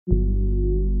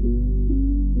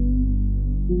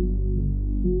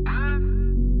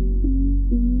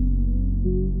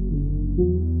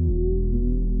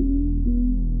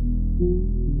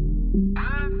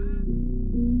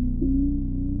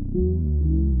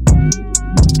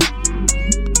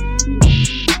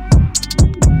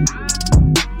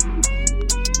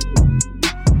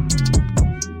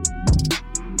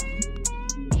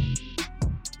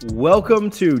Welcome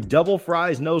to Double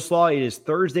Fries No Slaw. It is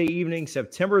Thursday evening,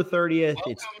 September 30th.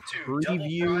 It's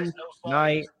preview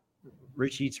night.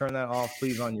 Richie, turn that off,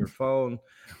 please, on your phone.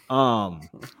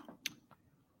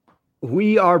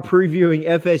 We are previewing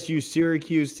FSU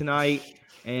Syracuse tonight.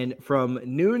 And from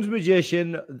Noon's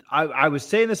Magician, I was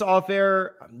saying this off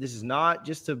air. This is not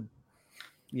just to,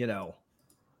 I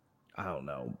don't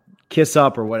know, kiss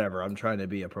up or whatever. I'm trying to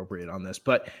be appropriate on this.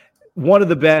 But one of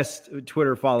the best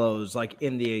Twitter follows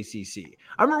in the ACC.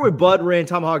 I remember when Bud ran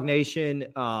Tomahawk Nation.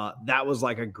 That was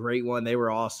a great one. They were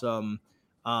awesome.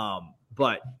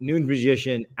 But Noon's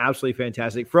Magician, absolutely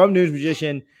fantastic. From Noon's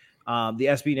Magician, the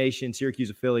SB Nation Syracuse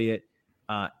affiliate,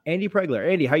 Andy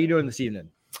Pregler. Andy, how you doing this evening?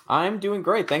 I'm doing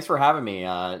great. Thanks for having me.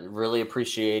 Really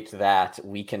appreciate that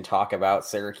we can talk about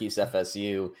Syracuse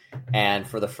FSU. And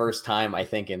for the first time, I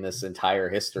think, in this entire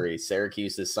history,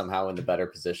 Syracuse is somehow in the better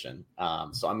position.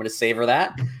 So I'm going to savor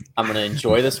that. I'm going to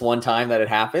enjoy this one time that it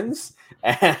happens,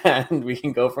 and we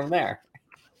can go from there.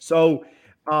 So,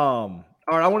 all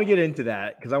right, I want to get into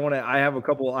that because I have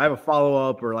a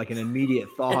follow-up or an immediate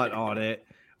thought on it.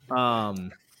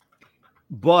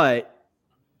 But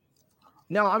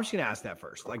no, I'm just going to ask that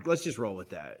first. Let's just roll with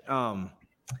that.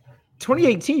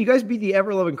 2018, you guys beat the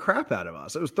ever-loving crap out of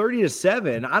us. It was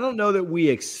 30-7. I don't know that we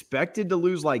expected to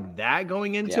lose like that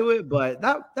going into it, but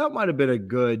that might have been a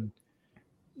good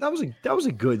 – that was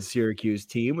a good Syracuse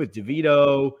team with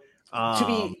DeVito.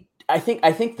 I think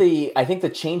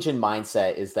the change in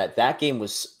mindset is that game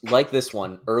was like this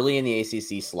one early in the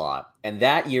ACC slot. And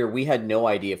that year we had no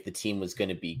idea if the team was going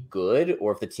to be good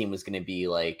or if the team was going to be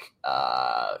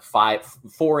 4-8,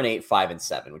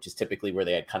 5-7, which is typically where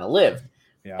they had kind of lived.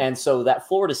 Yeah. And so that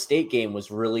Florida State game was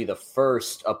really the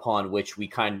first upon which we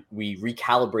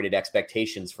recalibrated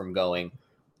expectations from going,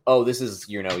 oh, this is,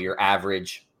 your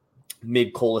average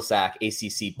mid cul-de-sac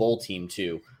ACC bowl team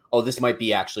to, oh, this might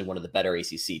be actually one of the better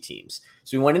ACC teams.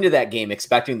 So we went into that game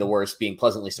expecting the worst, being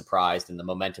pleasantly surprised, and the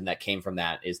momentum that came from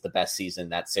that is the best season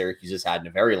that Syracuse has had in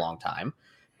a very long time.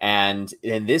 And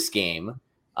in this game,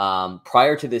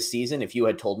 prior to this season, if you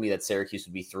had told me that Syracuse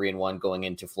would be 3-1 going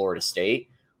into Florida State,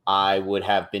 I would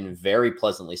have been very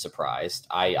pleasantly surprised.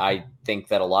 I think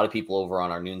that a lot of people over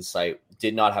on our Noon site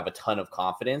did not have a ton of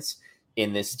confidence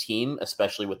in this team,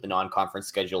 especially with the non-conference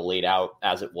schedule laid out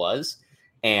as it was.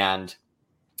 And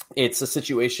it's a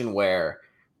situation where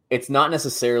it's not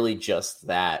necessarily just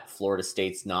that Florida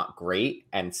State's not great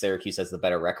and Syracuse has the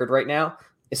better record right now.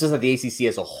 It's just that the ACC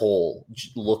as a whole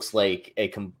looks like a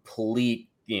complete,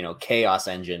 chaos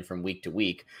engine from week to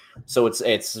week. So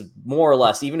it's more or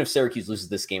less, even if Syracuse loses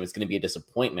this game, it's going to be a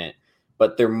disappointment,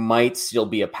 but there might still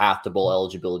be a path to bowl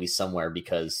eligibility somewhere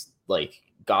because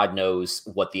God knows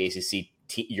what the ACC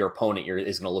your opponent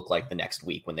is going to look like the next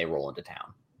week when they roll into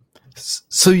town.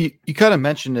 So you kind of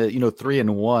mentioned it,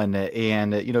 3-1,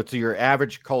 and to your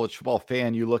average college football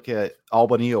fan, you look at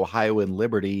Albany, Ohio, and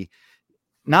Liberty.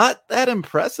 Not that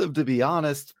impressive, to be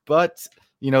honest, but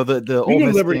the Ole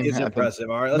Miss Liberty is impressive.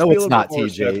 All right, no, it's not,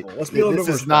 TJ. Let's be a little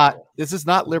bit more This is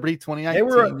not Liberty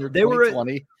 2019. They were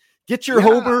 2020. Get your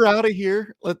Homer out of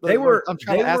here. I'm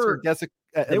trying to ask her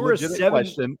a legitimate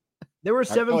question. They were a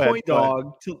 7-point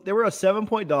dog. They were a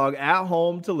 7-point dog at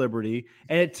home to Liberty,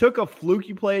 and it took a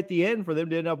fluky play at the end for them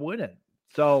to end up winning.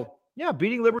 So, yeah,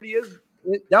 beating Liberty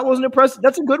that wasn't impressive.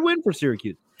 That's a good win for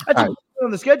Syracuse. That's a good win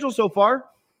on the schedule so far.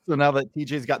 So now that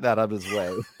TJ's got that out of his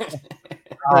way,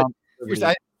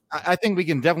 I think we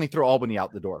can definitely throw Albany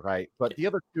out the door, right? But the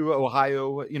other two,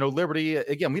 Ohio, Liberty,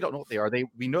 again, we don't know what they are.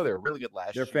 We know they're really good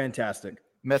last year. They're fantastic.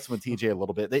 Messing with TJ a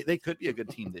little bit. They could be a good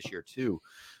team this year too.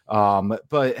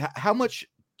 But how much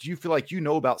do you feel like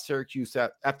about Syracuse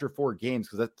after 4 games?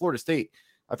 Because at Florida State,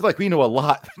 I feel like we know a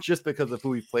lot just because of who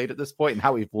we've played at this point and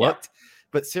how we've looked. Yeah.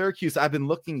 But Syracuse, I've been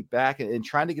looking back and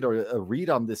trying to get a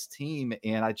read on this team,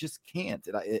 and I just can't.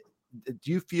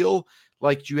 Do you feel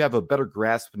like you have a better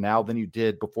grasp now than you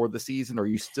did before the season? Or are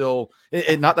you still –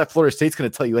 and not that Florida State's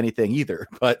going to tell you anything either,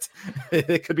 but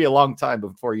it could be a long time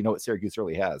before you know what Syracuse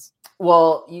really has.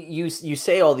 Well, you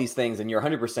say all these things, and you're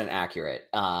 100% accurate.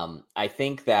 I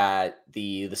think that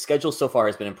the schedule so far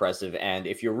has been impressive, and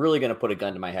if you're really going to put a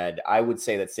gun to my head, I would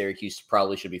say that Syracuse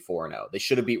probably should be 4-0. They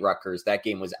should have beat Rutgers. That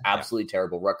game was absolutely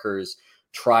terrible. Rutgers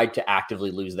tried to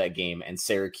actively lose that game, and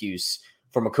Syracuse –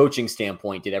 from a coaching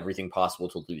standpoint, did everything possible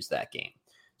to lose that game.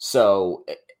 So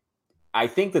I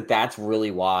think that that's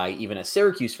really why, even as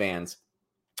Syracuse fans,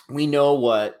 we know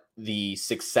what the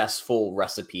successful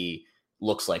recipe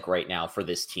looks like right now for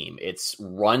this team. It's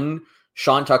run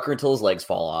Sean Tucker until his legs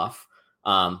fall off.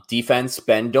 Defense,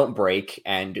 bend, don't break,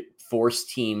 and force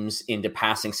teams into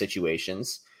passing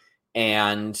situations.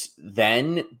 And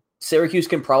then Syracuse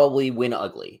can probably win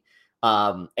ugly.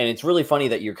 And it's really funny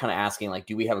that you're kind of asking, like,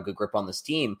 do we have a good grip on this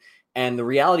team? And the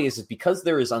reality is because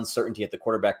there is uncertainty at the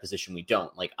quarterback position, we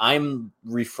don't. Like, I'm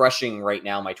refreshing right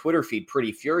now my Twitter feed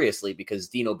pretty furiously because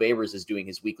Dino Babers is doing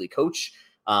his weekly coach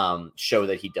show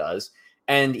that he does.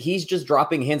 And he's just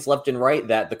dropping hints left and right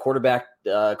that the quarterback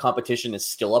competition is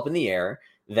still up in the air,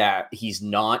 that he's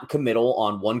not committal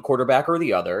on one quarterback or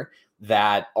the other,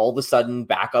 that all of a sudden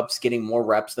backups getting more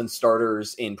reps than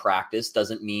starters in practice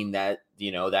doesn't mean that,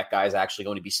 you know, that guy's actually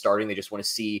going to be starting. They just want to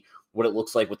see what it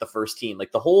looks like with the first team.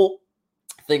 Like, the whole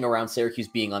thing around Syracuse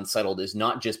being unsettled is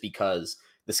not just because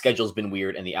the schedule's been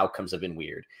weird and the outcomes have been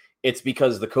weird. It's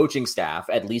because the coaching staff,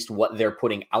 at least what they're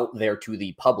putting out there to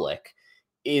the public,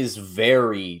 is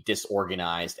very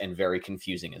disorganized and very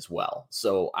confusing as well.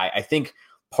 So I think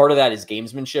part of that is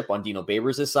gamesmanship on Dino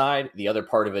Babers' side. The other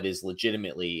part of it is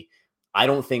legitimately, I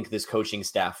don't think this coaching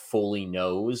staff fully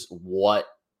knows what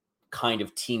kind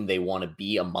of team they want to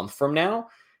be a month from now.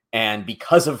 And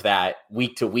because of that,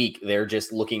 week to week, they're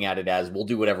just looking at it as, we'll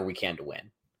do whatever we can to win.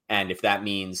 And if that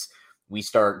means we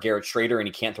start Garrett Schrader and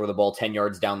he can't throw the ball 10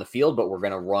 yards down the field, but we're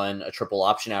going to run a triple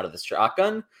option out of the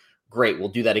shotgun, great, we'll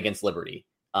do that against Liberty.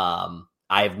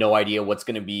 I have no idea what's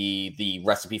going to be the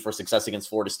recipe for success against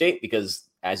Florida State because,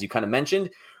 as you kind of mentioned,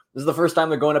 this is the first time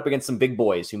they're going up against some big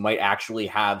boys who might actually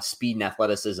have speed and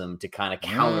athleticism to kind of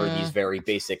counter these very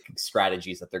basic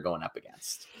strategies that they're going up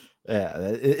against. Yeah,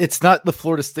 it's not the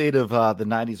Florida State of the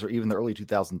 90s or even the early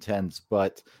 2010s,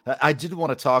 but I did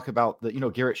want to talk about the,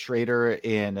 Garrett Schrader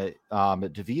and Tommy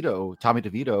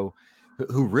DeVito,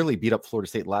 who really beat up Florida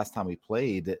State last time we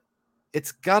played.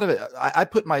 It's got to, I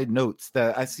put my notes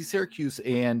that I see Syracuse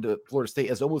and Florida State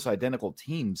as almost identical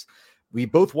teams. We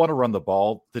both want to run the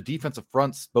ball. The defensive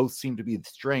fronts both seem to be the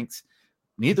strengths.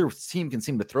 Neither team can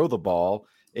seem to throw the ball.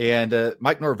 And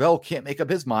Mike Norvell can't make up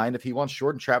his mind if he wants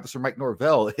Jordan Travis or Mike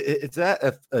Norvell. Is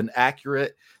that an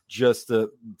accurate, just a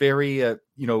very,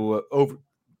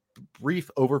 brief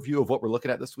overview of what we're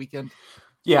looking at this weekend?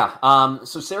 Yeah.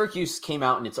 So Syracuse came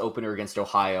out in its opener against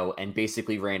Ohio and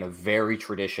basically ran a very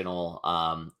traditional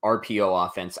RPO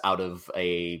offense out of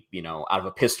a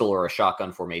pistol or a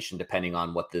shotgun formation, depending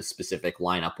on what the specific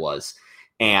lineup was.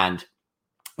 And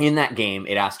in that game,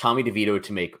 it asked Tommy DeVito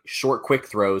to make short, quick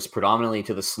throws, predominantly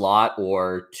to the slot,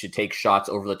 or to take shots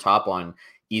over the top on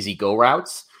easy go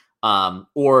routes,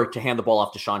 or to hand the ball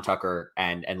off to Sean Tucker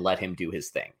and let him do his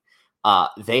thing.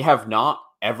 They have not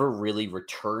ever really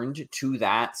returned to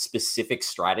that specific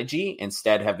strategy.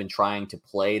 Instead, have been trying to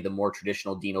play the more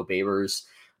traditional Dino Babers,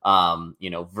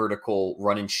 vertical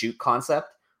run and shoot concept,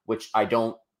 which I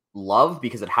don't love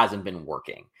because it hasn't been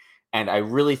working. And I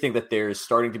really think that there's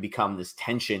starting to become this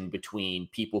tension between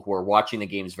people who are watching the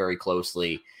games very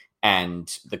closely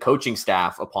and the coaching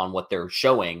staff upon what they're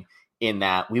showing, in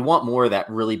that we want more of that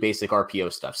really basic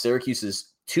RPO stuff.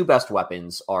 Syracuse's two best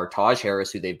weapons are Taj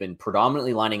Harris, who they've been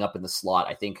predominantly lining up in the slot.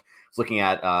 I think looking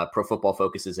at Pro Football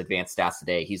Focus's advanced stats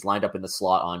today, he's lined up in the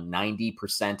slot on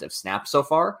 90% of snaps so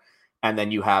far. And then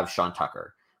you have Sean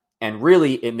Tucker. And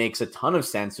really, it makes a ton of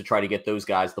sense to try to get those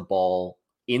guys the ball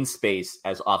in space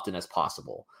as often as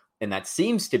possible. And that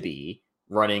seems to be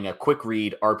running a quick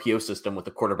read RPO system with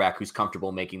a quarterback who's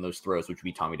comfortable making those throws, which would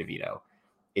be Tommy DeVito.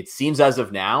 It seems as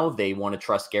of now, they want to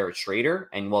trust Garrett Schrader.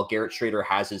 And while Garrett Schrader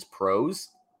has his pros,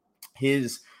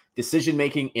 his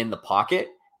decision-making in the pocket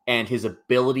and his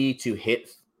ability to hit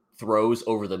throws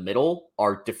over the middle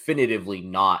are definitively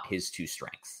not his two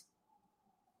strengths.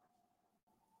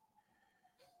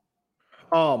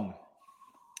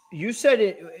 You said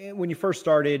it when you first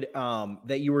started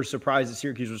that you were surprised that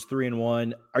Syracuse was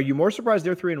 3-1. Are you more surprised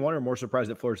they're 3-1 or more surprised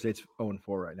that Florida State's 0-4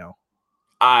 right now?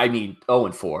 I mean,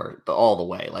 0-4 all the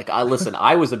way. Like, I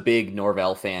was a big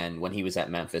Norvell fan when he was at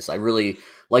Memphis. I really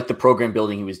liked the program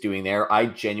building he was doing there. I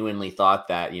genuinely thought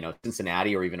that,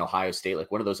 Cincinnati or even Ohio State,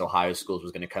 like one of those Ohio schools,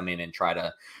 was going to come in and try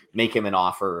to make him an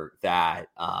offer that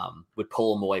would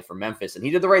pull him away from Memphis. And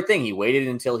he did the right thing. He waited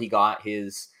until he got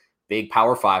his big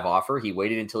Power 5 offer. He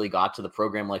waited until he got to the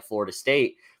program like Florida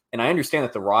State. And I understand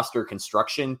that the roster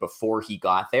construction before he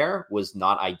got there was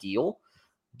not ideal.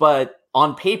 But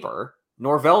on paper,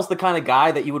 Norvell's the kind of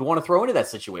guy that you would want to throw into that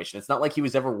situation. It's not like he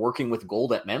was ever working with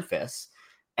gold at Memphis.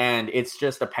 And it's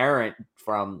just apparent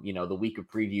from, the week of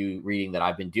preview reading that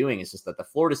I've been doing, is just that the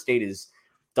Florida State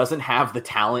doesn't have the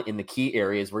talent in the key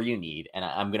areas where you need. And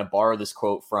I'm going to borrow this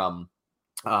quote from,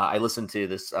 I listened to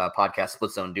this podcast,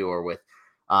 Split Zone Duo, with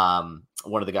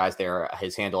one of the guys there.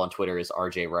 His handle on Twitter is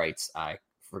RJ Wrights,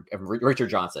 Richard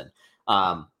Johnson.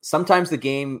 Sometimes the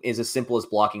game is as simple as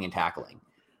blocking and tackling.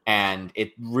 And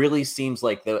it really seems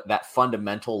like that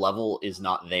fundamental level is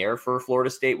not there for Florida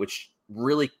State, which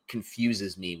really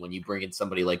confuses me when you bring in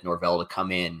somebody like Norvell to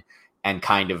come in and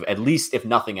kind of, at least if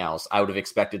nothing else, I would have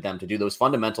expected them to do those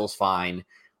fundamentals fine.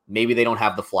 Maybe they don't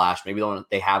have the flash. Maybe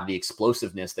they have the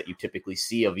explosiveness that you typically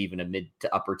see of even a mid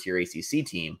to upper tier ACC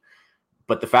team.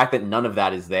 But the fact that none of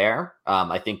that is there,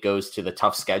 I think goes to the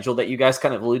tough schedule that you guys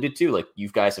kind of alluded to. Like, you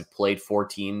guys have played 4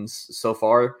 teams so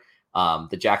far.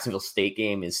 The Jacksonville State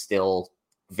game is still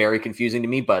very confusing to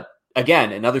me. But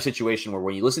again, another situation where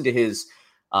when you listen to his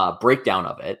breakdown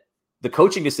of it, the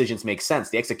coaching decisions make sense.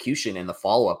 The execution and the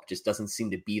follow-up just doesn't seem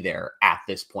to be there at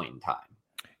this point in time.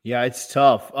 Yeah, it's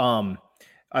tough.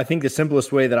 I think the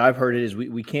simplest way that I've heard it is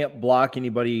we can't block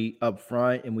anybody up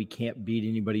front and we can't beat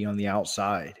anybody on the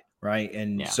outside, right?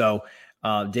 And so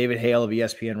David Hale of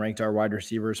ESPN ranked our wide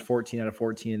receivers 14 out of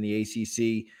 14 in the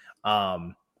ACC.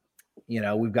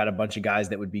 We've got a bunch of guys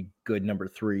that would be good number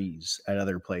 3s at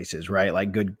other places, right?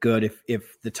 Like good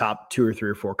if the top 2 or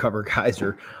 3 or 4 cover guys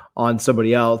are on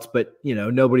somebody else, but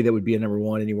nobody that would be a number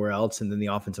 1 anywhere else. And then the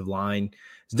offensive line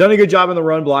has done a good job in the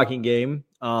run blocking game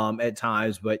at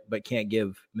times, but can't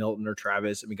give Milton or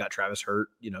Travis. We got Travis hurt,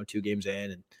 2 games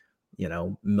in,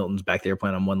 and Milton's back there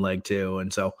playing on one leg too.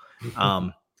 And so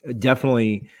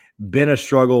definitely been a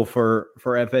struggle for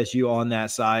FSU on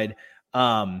that side.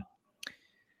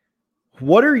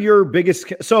 What are your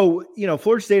biggest? So,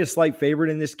 Florida State is a slight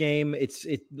favorite in this game.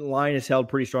 The line is held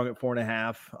pretty strong at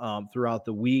 4.5 throughout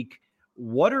the week.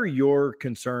 What are your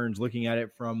concerns looking at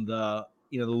it from the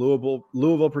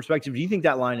Louisville perspective? Do you think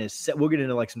that line is set? We'll get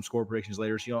into like some score predictions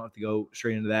later, so you don't have to go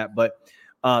straight into that. But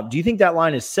do you think that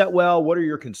line is set well? What are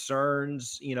your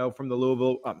concerns, from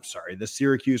the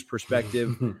Syracuse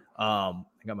perspective?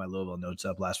 I got my Louisville notes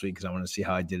up last week because I want to see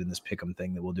how I did in this pick'em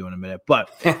thing that we'll do in a minute.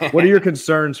 But what are your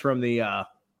concerns from the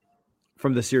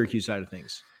Syracuse side of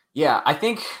things? Yeah, I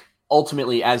think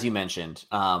ultimately, as you mentioned,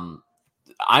 I'm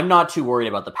not too worried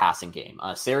about the passing game.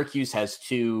 Syracuse has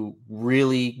 2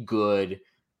 really good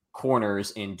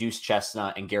corners in Deuce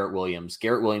Chestnut and Garrett Williams.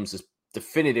 Garrett Williams is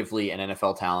definitively an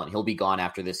NFL talent. He'll be gone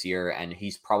after this year, and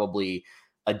he's probably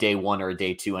a day 1 or a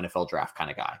day 2 NFL draft kind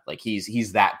of guy. Like,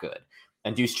 he's that good.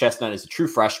 And Deuce Chestnut is a true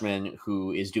freshman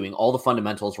who is doing all the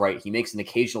fundamentals right. He makes an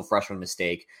occasional freshman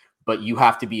mistake, but you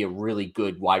have to be a really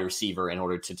good wide receiver in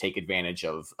order to take advantage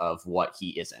of what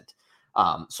he isn't.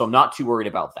 So I'm not too worried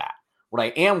about that. What I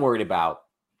am worried about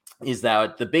is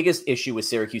that the biggest issue with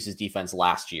Syracuse's defense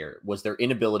last year was their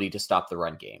inability to stop the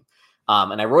run game.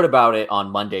 And I wrote about it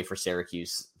on Monday for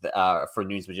Syracuse, for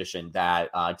News Magician, that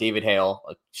David Hale,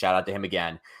 shout out to him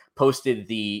again, posted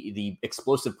the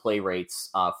explosive play rates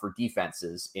for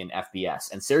defenses in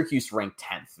FBS. And Syracuse ranked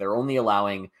 10th. They're only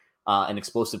allowing an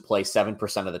explosive play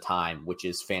 7% of the time, which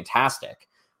is fantastic.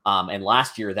 And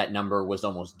last year, that number was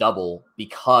almost double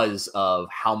because of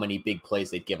how many big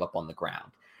plays they'd give up on the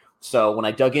ground. So when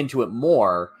I dug into it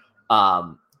more,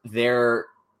 their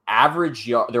average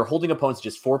they're holding opponents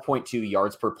just 4.2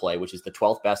 yards per play, which is the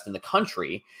 12th best in the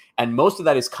country. And most of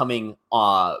that is coming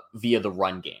via the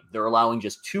run game. They're allowing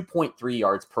just 2.3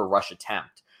 yards per rush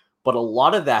attempt. But a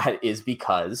lot of that is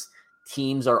because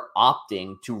teams are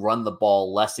opting to run the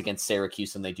ball less against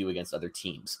Syracuse than they do against other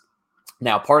teams.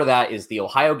 Now, part of that is the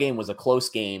Ohio game was a close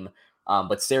game,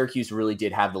 but Syracuse really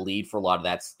did have the lead for a lot of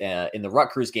that. In the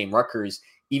Rutgers game, Rutgers,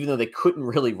 even though they couldn't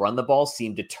really run the ball,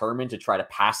 seemed determined to try to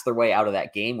pass their way out of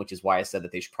that game, which is why I said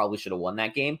that they probably should have won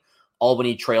that game.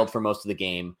 Albany trailed for most of the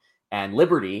game. And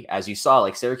Liberty, as you saw,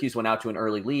 like Syracuse went out to an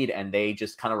early lead, and they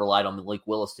just kind of relied on Malik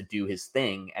Willis to do his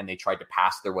thing, and they tried to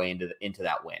pass their way into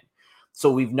that win.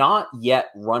 So we've not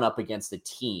yet run up against a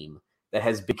team that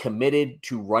has been committed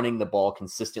to running the ball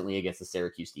consistently against the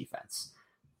Syracuse defense.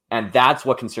 And that's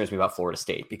what concerns me about Florida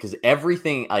State, because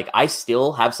everything, like, I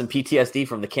still have some PTSD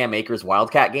from the Cam Akers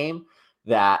Wildcat game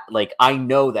that, like, I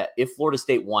know that if Florida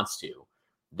State wants to,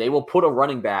 they will put a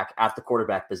running back at the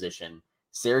quarterback position.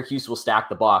 Syracuse will stack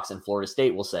the box, and Florida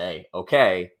State will say,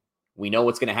 okay, we know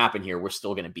what's going to happen here. We're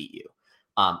still going to beat you.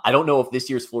 I don't know if this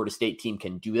year's Florida State team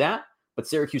can do that, but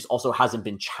Syracuse also hasn't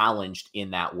been challenged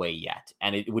in that way yet.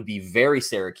 And it would be very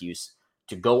Syracuse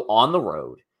to go on the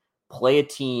road, play a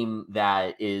team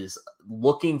that is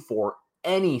looking for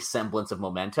any semblance of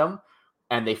momentum,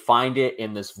 and they find it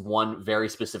in this one very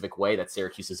specific way that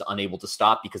Syracuse is unable to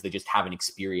stop because they just haven't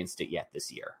experienced it yet this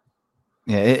year.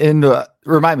 Yeah, and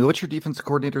remind me, what's your defensive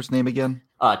coordinator's name again?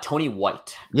 Tony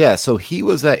White. Yeah, so he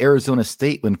was at Arizona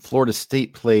State when Florida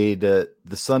State played the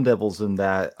Sun Devils in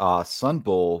that Sun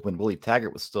Bowl when Willie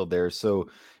Taggart was still there. So,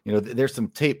 there's some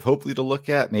tape hopefully to look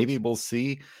at. Maybe we'll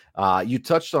see. You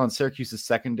touched on Syracuse's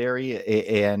secondary,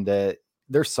 and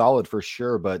they're solid for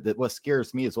sure. But what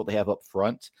scares me is what they have up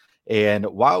front. And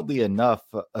wildly enough,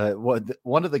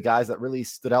 one of the guys that really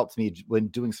stood out to me when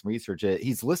doing some research,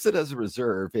 he's listed as a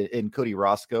reserve in Cody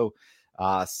Roscoe.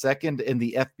 Second in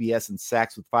the FBS in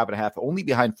sacks with 5.5, only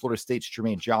behind Florida State's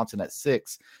Jermaine Johnson at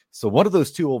 6. So one of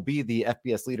those two will be the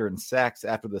FBS leader in sacks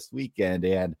after this weekend.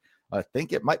 And I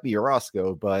think it might be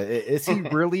Orozco, but is he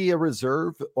really a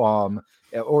reserve?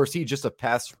 Or is he just a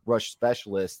pass rush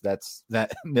specialist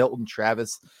that Milton,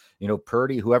 Travis,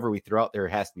 Purdy, whoever we throw out there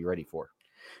has to be ready for?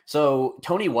 So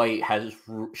Tony White has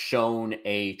shown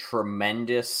a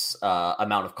tremendous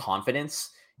amount of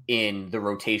confidence in the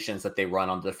rotations that they run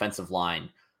on the defensive line,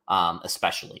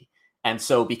 especially. And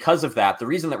so because of that, the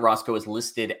reason that Roscoe is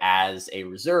listed as a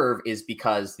reserve is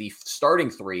because the starting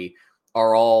 3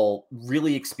 are all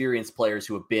really experienced players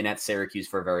who have been at Syracuse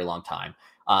for a very long time.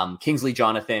 Kingsley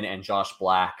Jonathan and Josh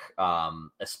Black,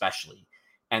 especially.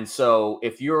 And so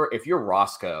if you're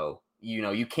Roscoe,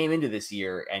 you came into this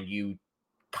year and you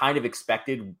kind of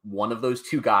expected one of those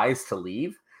 2 guys to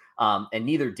leave, and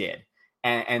neither did.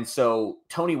 And so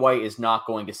Tony White is not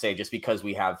going to say, just because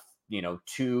we have,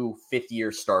 2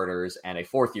 fifth-year starters and a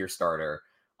fourth-year starter,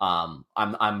 I'm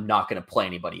not going to play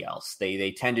anybody else.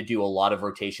 They tend to do a lot of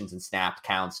rotations and snap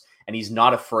counts, and he's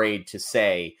not afraid to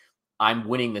say, I'm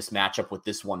winning this matchup with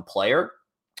this one player,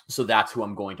 so that's who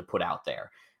I'm going to put out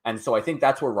there. And so I think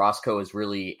that's where Roscoe has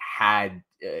really had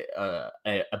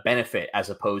a benefit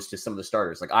as opposed to some of the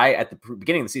starters. Like at the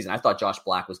beginning of the season, I thought Josh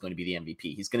Black was going to be the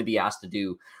MVP. He's going to be asked to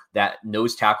do that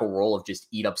nose tackle role of just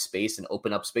eat up space and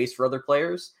open up space for other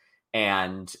players.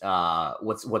 And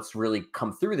what's really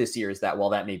come through this year is that while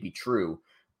that may be true,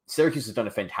 Syracuse has done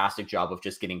a fantastic job of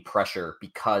just getting pressure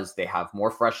because they have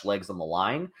more fresh legs on the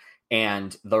line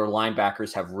and their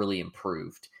linebackers have really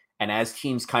improved. And as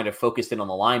teams kind of focused in on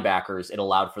the linebackers, it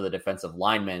allowed for the defensive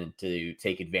linemen to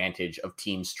take advantage of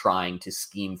teams trying to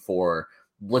scheme for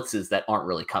blitzes that aren't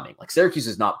really coming. Like Syracuse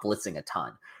is not blitzing a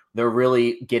ton. They're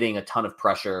really getting a ton of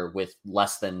pressure with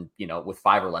less than, with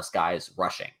 5 or less guys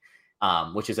rushing,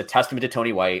 which is a testament to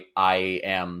Tony White.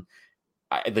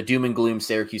 The doom and gloom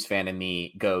Syracuse fan in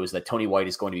me goes that Tony White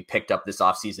is going to be picked up this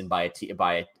offseason by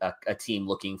a team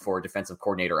looking for a defensive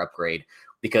coordinator upgrade,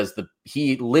 because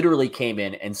he literally came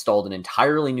in and installed an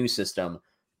entirely new system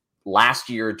last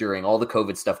year during all the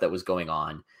COVID stuff that was going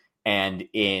on. And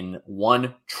in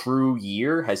one true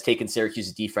year has taken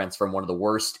Syracuse's defense from one of the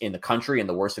worst in the country and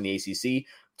the worst in the ACC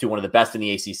to one of the best in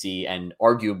the ACC and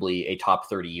arguably a top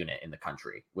 30 unit in the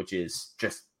country, which is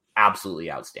just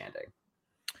absolutely outstanding.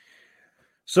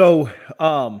 So,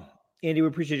 Andy, we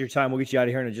appreciate your time. We'll get you out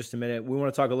of here in just a minute. We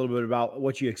want to talk a little bit about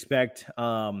what you expect.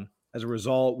 As a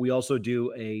result, we also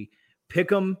do a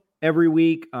pick'em every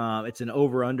week. It's an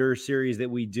over-under series that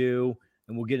we do,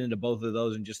 and we'll get into both of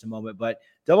those in just a moment. But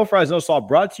Double Fries No Salt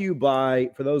brought to you by,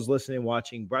 for those listening and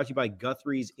watching, brought to you by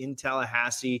Guthrie's in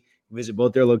Tallahassee. Visit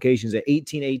both their locations at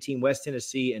 1818 West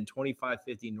Tennessee and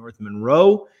 2550 North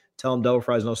Monroe. Tell them Double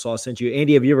Fries No Salt sent you.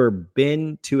 Andy, have you ever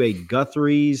been to a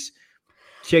Guthrie's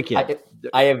chicken?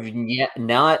 I have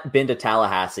not been to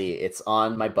Tallahassee. It's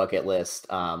on my bucket list.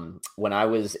 When I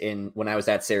was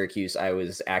at Syracuse, I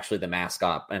was actually the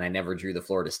mascot, and I never drew the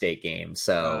Florida State game.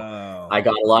 So I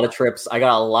got a lot of trips. I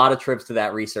got a lot of trips to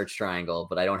that Research Triangle,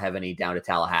 but I don't have any down to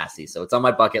Tallahassee. So it's on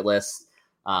my bucket list.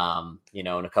 In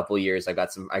a couple of years, I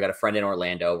got a friend in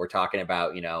Orlando. We're talking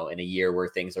about, in a year where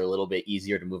things are a little bit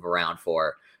easier to move around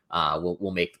for,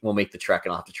 we'll make the trek,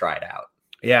 and I'll have to try it out.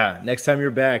 Yeah, next time you're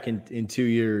back in 2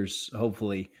 years,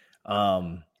 hopefully,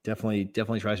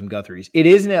 definitely try some Guthrie's. It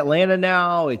is in Atlanta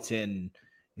now. If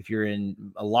you're in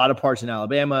a lot of parts in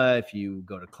Alabama, if you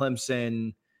go to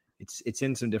Clemson, it's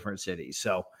in some different cities.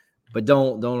 So, but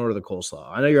don't order the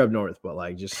coleslaw. I know you're up north,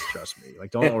 but just trust me.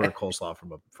 Don't order coleslaw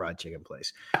from a fried chicken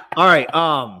place. All right.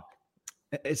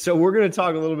 So we're going to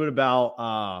talk a little bit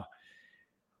about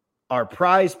our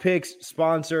Prize Picks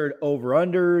sponsored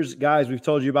over-unders. Guys, we've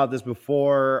told you about this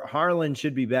before. Harlan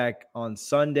should be back on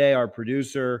Sunday, our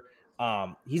producer.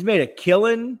 He's made a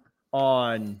killing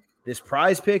on this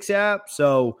Prize Picks app,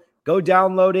 so go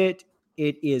download it.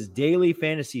 It is Daily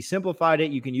Fantasy Simplified.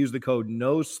 You can use the code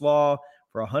NOSLAW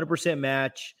for 100%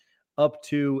 match up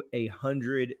to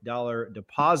 $100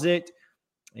 deposit,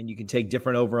 and you can take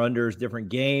different over-unders, different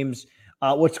games.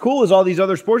 What's cool is all these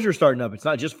other sports are starting up. It's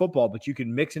not just football, but you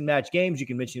can mix and match games. You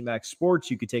can mix and match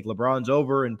sports. You could take LeBron's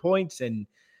over in points and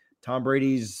Tom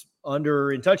Brady's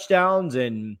under in touchdowns,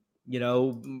 and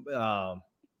whoever,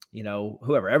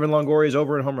 Evan Longoria's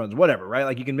over in home runs, whatever,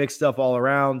 right? You can mix stuff all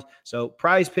around. So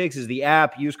Prize Picks is the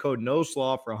app. Use code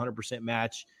NOSLAW for 100%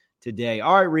 match today.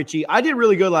 All right, Richie. I did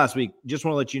really good last week. Just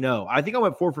want to let you know. I think I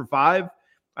went 4 for 5.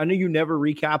 I know you never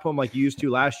recap them like you used to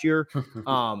last year.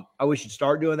 I wish you'd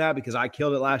start doing that because I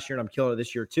killed it last year and I'm killing it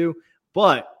this year too.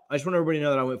 But I just want everybody to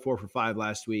know that I went 4 for 5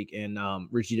 last week, and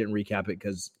Richie didn't recap it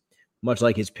because much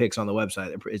like his picks on the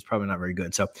website, it's probably not very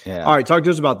good. So, All right, talk to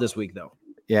us about this week though.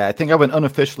 Yeah, I think I went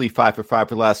unofficially 5 for 5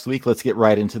 for last week. Let's get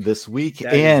right into this week.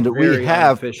 And we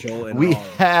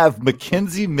have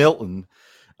Mackenzie Milton.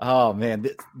 Oh man,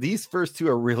 these first two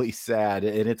are really sad,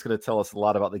 and it's going to tell us a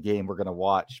lot about the game we're going to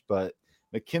watch. But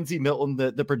Mackenzie Milton,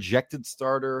 the projected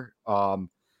starter,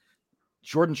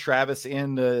 Jordan Travis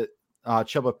and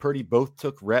Chubba Purdy both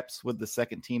took reps with the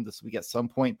second team this week at some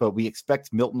point, but we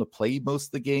expect Milton to play most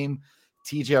of the game.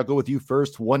 TJ, I'll go with you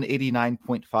first.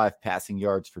 189.5 passing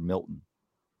yards for Milton.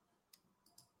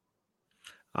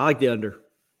 I like the under.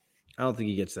 I don't think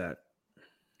he gets that.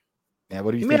 Yeah,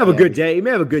 what do you think? May have a good day. He may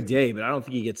have a good day, but I don't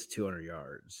think he gets 200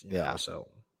 yards. So,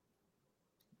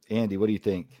 Andy, what do you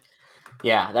think?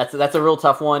 Yeah, that's a real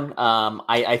tough one.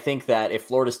 I think that if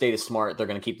Florida State is smart, they're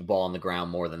going to keep the ball on the ground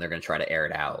more than they're going to try to air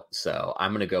it out. So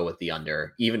I'm going to go with the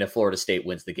under. Even if Florida State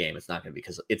wins the game, it's not going to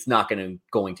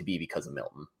be because of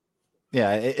Milton.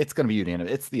 Yeah, it's going to be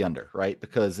unanimous. It's the under, right?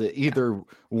 Because either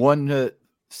one.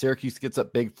 Syracuse gets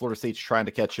up big. Florida State's trying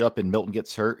to catch up, and Milton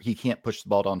gets hurt. He can't push the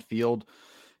ball downfield.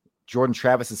 Jordan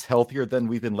Travis is healthier than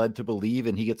we've been led to believe,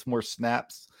 and he gets more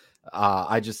snaps.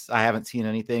 I haven't seen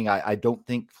anything. I don't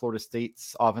think Florida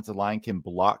State's offensive line can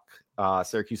block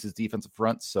Syracuse's defensive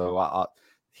front, so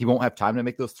he won't have time to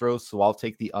make those throws. So I'll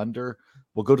take the under.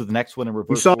 We'll go to the next one in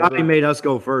reverse. You saw how he made us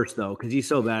go first, though, because he's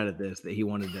so bad at this that he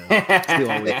wanted to steal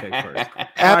what we picked first.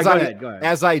 Go ahead.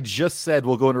 As I just said,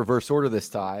 we'll go in reverse order this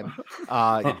time.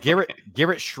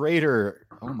 Garrett Schrader,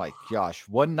 oh my gosh,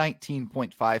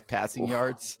 119.5 passing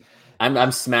yards.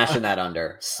 I'm smashing that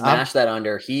under. That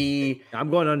under. I'm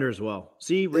going under as well.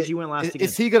 See, Richie went last again.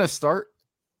 Is he going to start?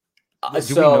 Do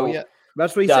we know yet?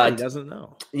 That's what he said. He doesn't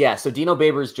know. Yeah. So Dino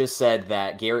Babers just said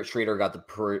that Garrett Schrader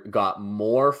got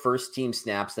more first team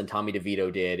snaps than Tommy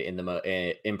DeVito did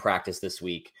in practice this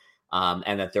week,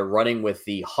 and that they're running with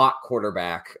the hot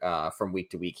quarterback from week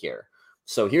to week here.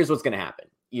 So here's what's going to happen: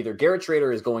 either Garrett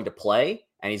Schrader is going to play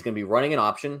and he's going to be running an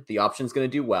option. The option's going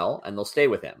to do well, and they'll stay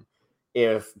with him.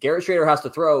 If Garrett Schrader has to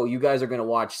throw, you guys are going to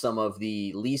watch some of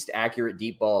the least accurate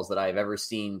deep balls that I've ever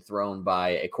seen thrown by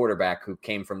a quarterback who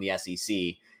came from the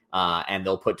SEC. And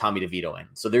they'll put Tommy DeVito in.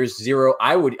 So there's zero.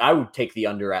 I would take the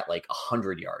under at like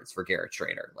 100 yards for Garrett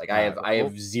Schrader. Like I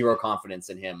have zero confidence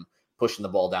in him pushing the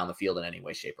ball down the field in any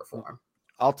way, shape, or form.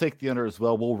 I'll take the under as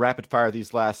well. We'll rapid fire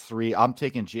these last three. I'm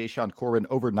taking Jayshon Corbin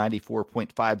over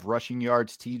 94.5 rushing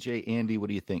yards. TJ, Andy, what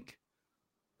do you think?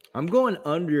 I'm going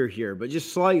under here, but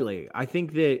just slightly. I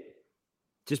think that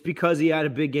just because he had a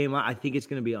big game, I think it's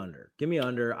going to be under. Give me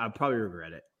under. I'll probably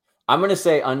regret it. I'm going to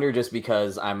say under just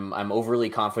because I'm overly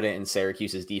confident in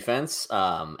Syracuse's defense.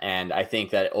 And I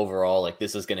think that overall, like,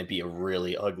 this is going to be a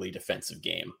really ugly defensive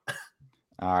game.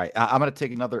 All right. I'm going to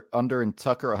take another under in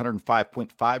Tucker,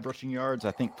 105.5 rushing yards.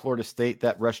 I think Florida State,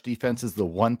 that rush defense is the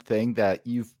one thing that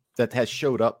has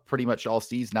showed up pretty much all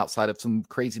season outside of some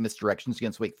crazy misdirections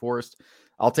against Wake Forest.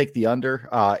 I'll take the under,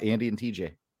 Andy and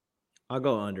TJ. I'll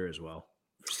go under as well.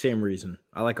 Same reason.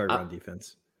 I like our run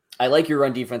defense. I like your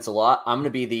run defense a lot. I'm going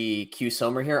to be the Q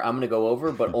Somer here. I'm going to go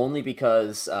over, but only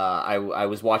because I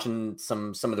was watching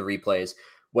some of the replays.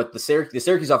 What the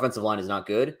Syracuse offensive line is not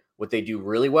good. What they do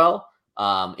really well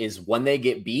is when they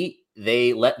get beat,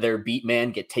 they let their beat man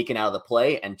get taken out of the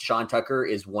play. And Sean Tucker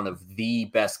is one of the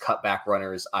best cutback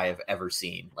runners I have ever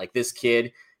seen. Like, this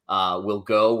kid will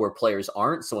go where players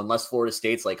aren't. So unless Florida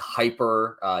State's like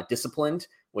hyper disciplined,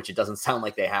 which it doesn't sound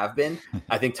like they have been,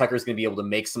 I think Tucker's going to be able to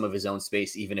make some of his own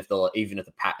space, even if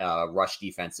the rush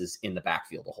defense is in the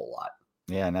backfield a whole lot.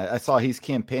 Yeah, and I saw he's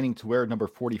campaigning to wear number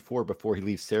 44 before he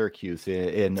leaves Syracuse,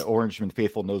 and Orangeman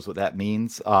Faithful knows what that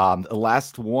means. The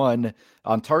last one,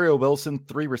 Ontario Wilson,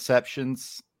 3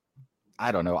 receptions.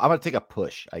 I don't know. I'm going to take a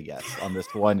push, I guess, on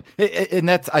this one. And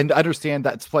I understand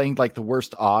that's playing like the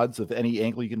worst odds of any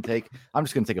angle you can take. I'm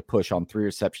just going to take a push on 3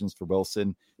 receptions for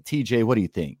Wilson. TJ, what do you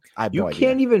think? You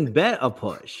can't even bet a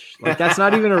push. Like, that's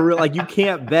not even a real, like, you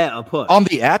can't bet a push. On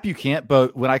the app, you can't,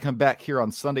 but when I come back here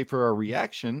on Sunday for our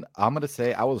reaction, I'm going to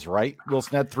say I was right.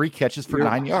 Wilson had 3 catches for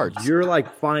 9 yards. You're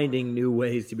like finding new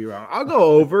ways to be wrong. I'll go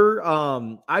over.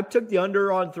 I took the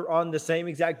under on the same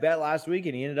exact bet last week,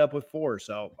 and he ended up with 4.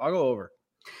 So I'll go over.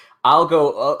 I'll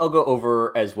go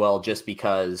over as well, just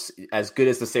because as good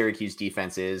as the Syracuse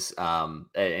defense is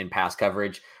in pass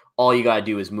coverage, all you got to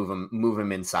do is move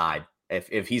him inside.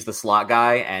 If he's the slot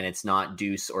guy and it's not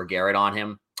Deuce or Garrett on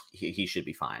him, he should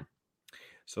be fine.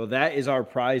 So that is our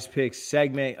Prize Picks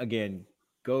segment. Again,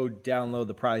 go download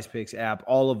the Prize Picks app.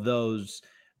 All of those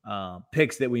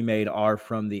picks that we made are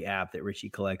from the app that Richie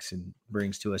collects and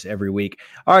brings to us every week.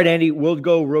 All right, Andy, we'll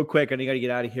go real quick. I know you got to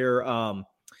get out of here.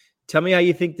 Tell me how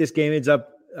you think this game ends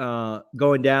up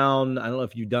going down. I don't know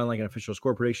if you've done like an official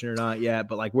score prediction or not yet,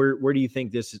 but like where do you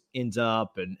think this ends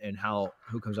up and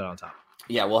who comes out on top?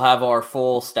 Yeah, we'll have our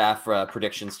full staff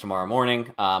predictions tomorrow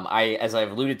morning. As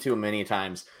I've alluded to many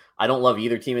times, I don't love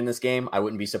either team in this game. I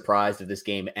wouldn't be surprised if this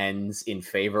game ends in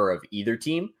favor of either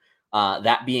team.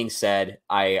 That being said,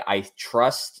 I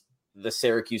trust the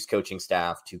Syracuse coaching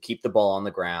staff to keep the ball on the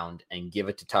ground and give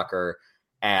it to Tucker.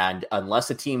 And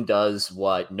unless a team does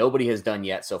what nobody has done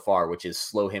yet so far, which is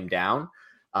slow him down,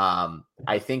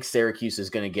 I think Syracuse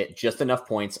is going to get just enough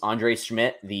points. Andre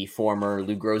Schmidt, the former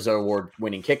Lou Groza Award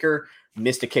winning kicker,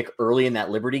 missed a kick early in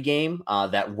that Liberty game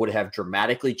that would have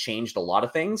dramatically changed a lot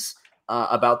of things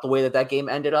about the way that game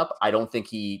ended up. I don't think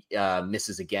he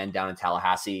misses again down in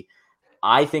Tallahassee.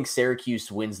 I think Syracuse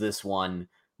wins this one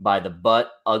by the butt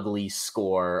ugly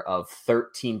score of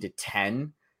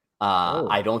 13-10.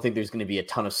 I don't think there's going to be a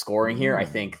ton of scoring here. I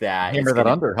think that hammer that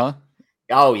under, huh?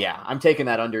 Oh yeah, I'm taking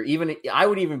that under. I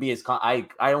would even be I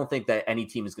don't think that any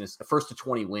team is going to first to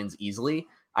 20 wins easily.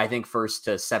 I think first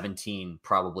to 17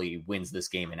 probably wins this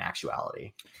game in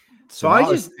actuality. So I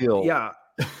just feel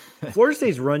Florida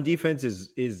State's run defense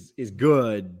is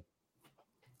good,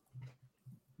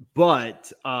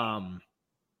 but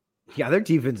their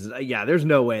defense is there's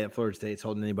no way that Florida State's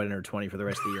holding anybody under 20 for the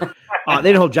rest of the year. They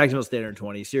didn't hold Jacksonville State under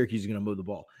 20. Syracuse is going to move the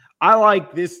ball. I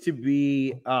like this to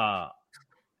be I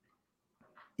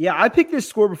picked this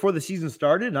score before the season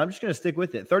started, and I'm just going to stick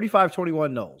with it.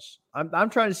 35-21 Noles. I'm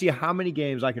trying to see how many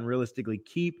games I can realistically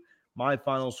keep my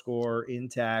final score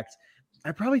intact.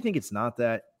 I probably think it's not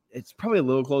that. It's probably a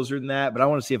little closer than that, but I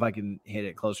want to see if I can hit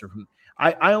it closer.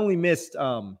 I only missed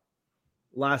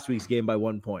last week's game by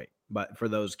 1 point, but for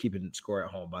those keeping score at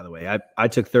home, by the way, I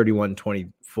took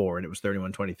 31-24, and it was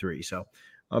 31-23. So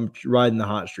I'm riding the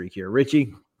hot streak here.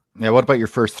 Richie? Yeah, what about your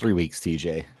first 3 weeks,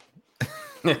 TJ?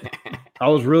 I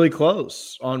was really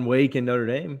close on Wake and Notre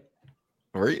Dame.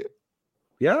 Were you?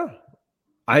 Yeah.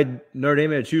 I had Notre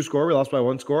Dame at a 2 score. We lost by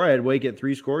 1 score. I had Wake at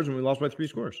 3 scores, and we lost by 3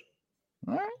 scores.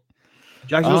 All right.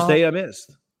 Jacksonville State, I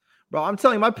missed. Bro, I'm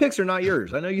telling you, my picks are not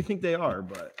yours. I know you think they are,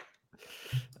 but.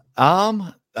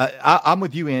 I'm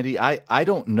with you, Andy. I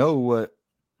don't know.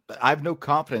 I have no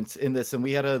confidence in this. And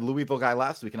we had a Louisville guy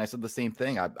last week, and I said the same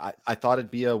thing. I thought it'd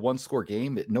be a 1-score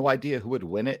game. No idea who would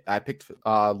win it. I picked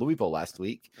Louisville last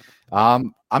week.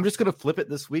 I'm just going to flip it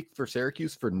this week for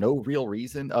Syracuse for no real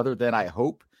reason other than I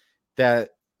hope that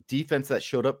defense that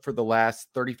showed up for the last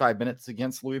 35 minutes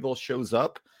against Louisville shows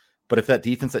up. But if that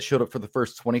defense that showed up for the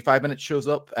first 25 minutes shows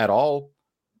up at all,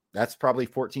 that's probably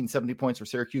 70 points for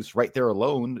Syracuse right there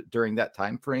alone during that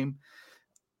time frame.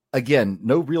 Again,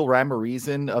 no real rhyme or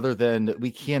reason other than we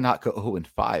cannot go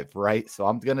 0-5, right? So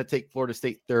I'm going to take Florida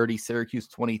State 30, Syracuse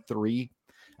 23.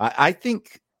 I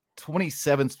think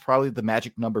 27 is probably the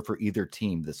magic number for either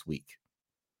team this week.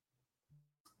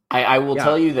 I will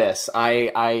tell you this.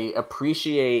 I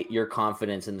appreciate your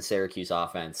confidence in the Syracuse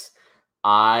offense.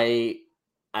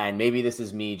 And maybe this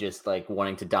is me just like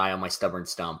wanting to die on my stubborn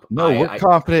stump. No, we're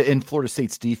confident in Florida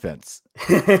State's defense.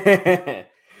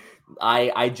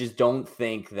 I just don't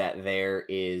think that there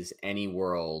is any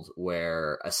world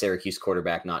where a Syracuse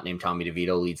quarterback not named Tommy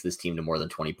DeVito leads this team to more than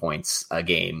 20 points a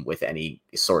game with any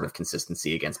sort of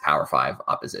consistency against Power 5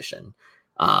 opposition.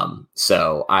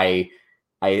 So I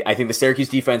think the Syracuse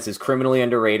defense is criminally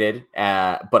underrated,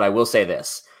 but I will say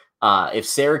this. If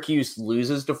Syracuse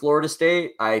loses to Florida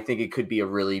State, I think it could be a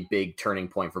really big turning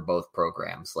point for both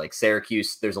programs. Like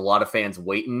Syracuse, there's a lot of fans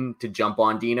waiting to jump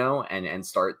on Dino and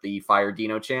start the fire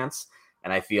Dino chance.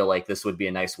 And I feel like this would be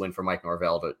a nice win for Mike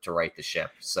Norvell to right the ship.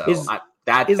 So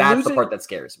that's the part that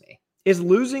scares me. Is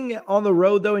losing on the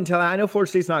road, though, in Tallahassee, I know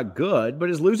Florida State's not good, but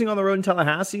is losing on the road in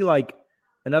Tallahassee like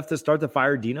enough to start the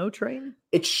fire Dino train?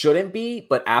 It shouldn't be,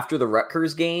 but after the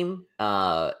Rutgers game,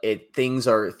 things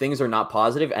are not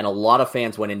positive, and a lot of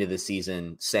fans went into the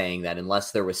season saying that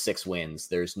unless there was 6 wins,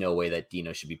 there's no way that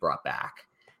Dino should be brought back.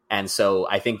 And so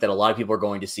I think that a lot of people are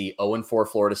going to see 0-4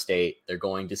 Florida State. They're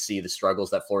going to see the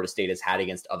struggles that Florida State has had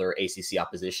against other ACC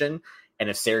opposition. And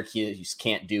if Syracuse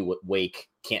can't do what Wake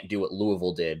can't do what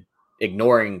Louisville did,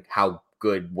 ignoring how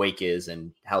good Wake is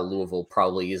and how Louisville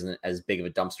probably isn't as big of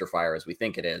a dumpster fire as we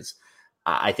think it is,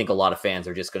 I think a lot of fans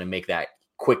are just going to make that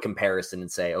quick comparison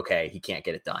and say, okay, he can't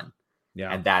get it done.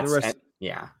 Yeah. And that's,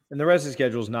 And the rest of the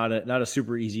schedule is not a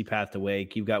super easy path to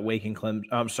Wake. You've got Wake and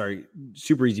Clemson.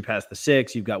 Super easy path to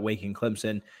 6. You've got Wake and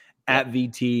Clemson at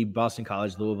VT, Boston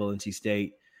College, Louisville, NC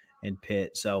State. and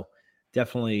Pitt. So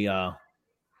definitely,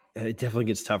 it definitely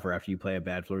gets tougher after you play a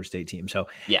bad Florida State team. So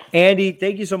Yeah. Andy,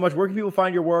 thank you so much. Where can people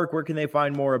find your work? Where can they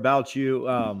find more about you?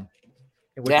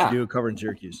 And what you do covering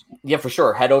Syracuse? Yeah, for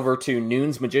sure. Head over to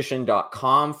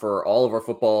noonsmagician.com for all of our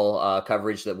football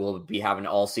coverage that we'll be having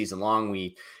all season long.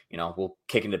 We'll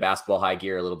kick into basketball high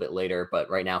gear a little bit later, but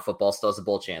right now football still has a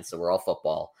bowl chance, so we're all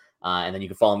football. And then you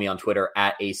can follow me on Twitter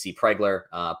at AC Pregler.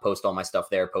 Post all my stuff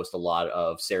there. Post a lot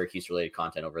of Syracuse-related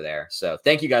content over there. So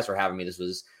thank you guys for having me. This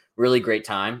was really great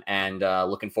time, and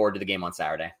looking forward to the game on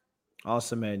Saturday.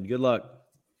 Awesome, man. Good luck.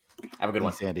 Have a good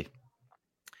one, Andy.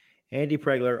 Andy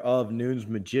Pregler of Noons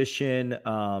Magician,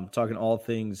 talking all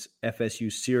things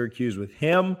FSU Syracuse with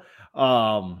him.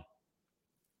 I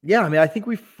think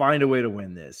we find a way to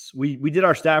win this. We did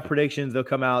our staff predictions. They'll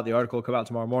come out. The article will come out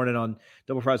tomorrow morning on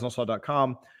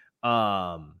doublefriesandallsalt.com.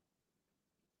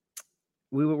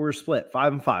 We're split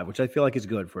 5-5, which I feel like is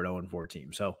good for an 0-4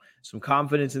 team. So some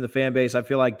confidence in the fan base. I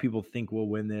feel like people think we'll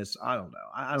win this. I don't know.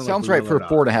 I don't Sounds know right for a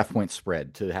 4.5-point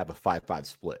spread to have a 5-5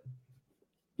 split.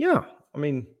 Yeah. I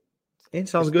mean, it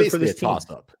sounds good for this team.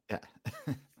 Toss-up. Yeah.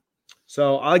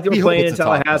 So I like that we're playing in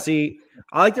Tallahassee.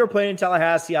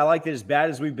 I like that as bad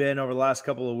as we've been over the last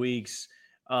couple of weeks,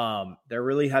 there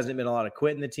really hasn't been a lot of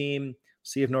quit in the team.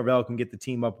 See if Norvell can get the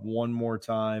team up one more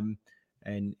time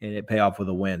and it pay off with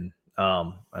a win.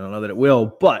 I don't know that it will,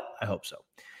 but I hope so.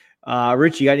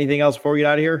 Rich, you got anything else before we get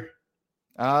out of here?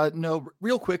 No,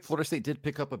 real quick. Florida State did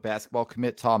pick up a basketball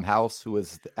commit, Tom House, who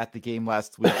was at the game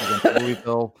last week against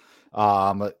Louisville.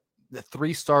 The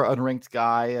 3-star unranked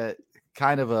guy,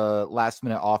 kind of a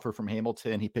last-minute offer from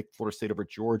Hamilton. He picked Florida State over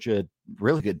Georgia.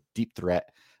 Really good deep threat,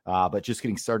 but just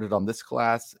getting started on this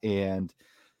class. And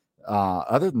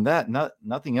other than that,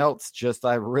 nothing else. Just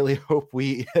I really hope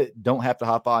we don't have to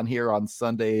hop on here on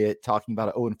Sunday talking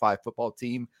about an 0-5 football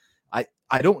team.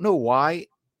 I don't know why.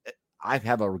 I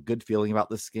have a good feeling about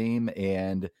this game,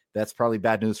 and that's probably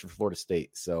bad news for Florida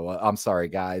State. So I'm sorry,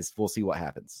 guys. We'll see what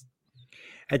happens.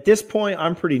 At this point,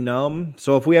 I'm pretty numb.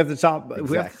 So if we have to talk about an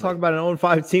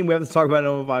 0-5 team, we have to talk about an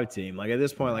 0-5 team. Like at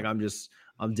this point, like I'm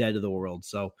dead to the world.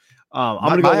 So I'm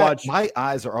going to go watch. My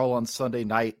eyes are all on Sunday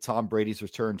night, Tom Brady's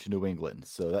return to New England.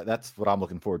 So that's what I'm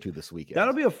looking forward to this weekend.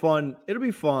 It'll be fun.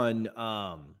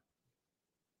 I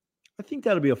think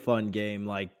that'll be a fun game.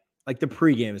 Like the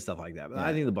pregame and stuff like that. But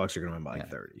I think the Bucs are going to win by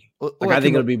 30. I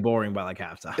think it'll be boring by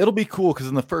halftime. It'll be cool because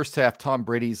in the first half, Tom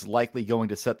Brady's likely going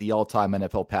to set the all-time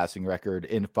NFL passing record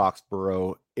in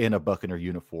Foxborough in a Buccaneer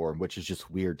uniform, which is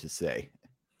just weird to say.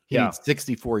 He needs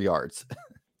 64 yards.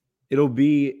 It'll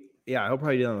be, he'll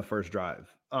probably do it on the first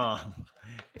drive. I'm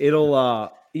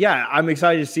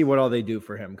excited to see what all they do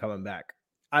for him coming back.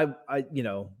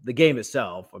 The game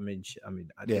itself. I think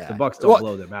if the Bucs don't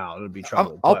blow them out, it'll be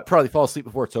trouble. I'll probably fall asleep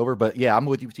before it's over. But I'm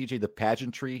with you, TJ. The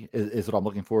pageantry is what I'm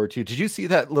looking forward to. Did you see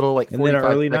that little 45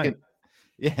 early night?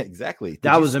 Yeah, exactly.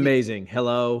 That was amazing.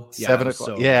 Hello, 7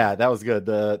 o'clock. That was good.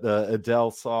 The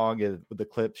Adele song and the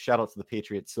clip. Shout out to the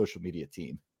Patriots social media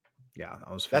team. Yeah,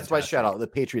 that was fantastic. That's my shout out. The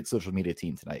Patriots social media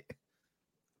team tonight.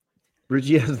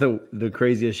 Richie has the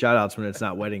craziest shout outs when it's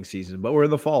not wedding season, but we're in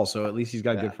the fall, so at least he's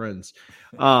got good friends.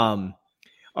 All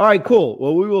right, cool.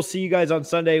 Well, we will see you guys on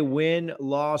Sunday. Win,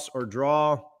 loss, or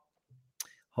draw.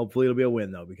 Hopefully it'll be a win,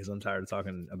 though, because I'm tired of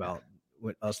talking about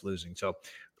us losing. So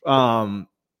TJ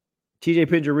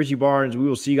Pinger, Richie Barnes, we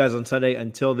will see you guys on Sunday.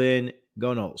 Until then,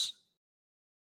 go Noles.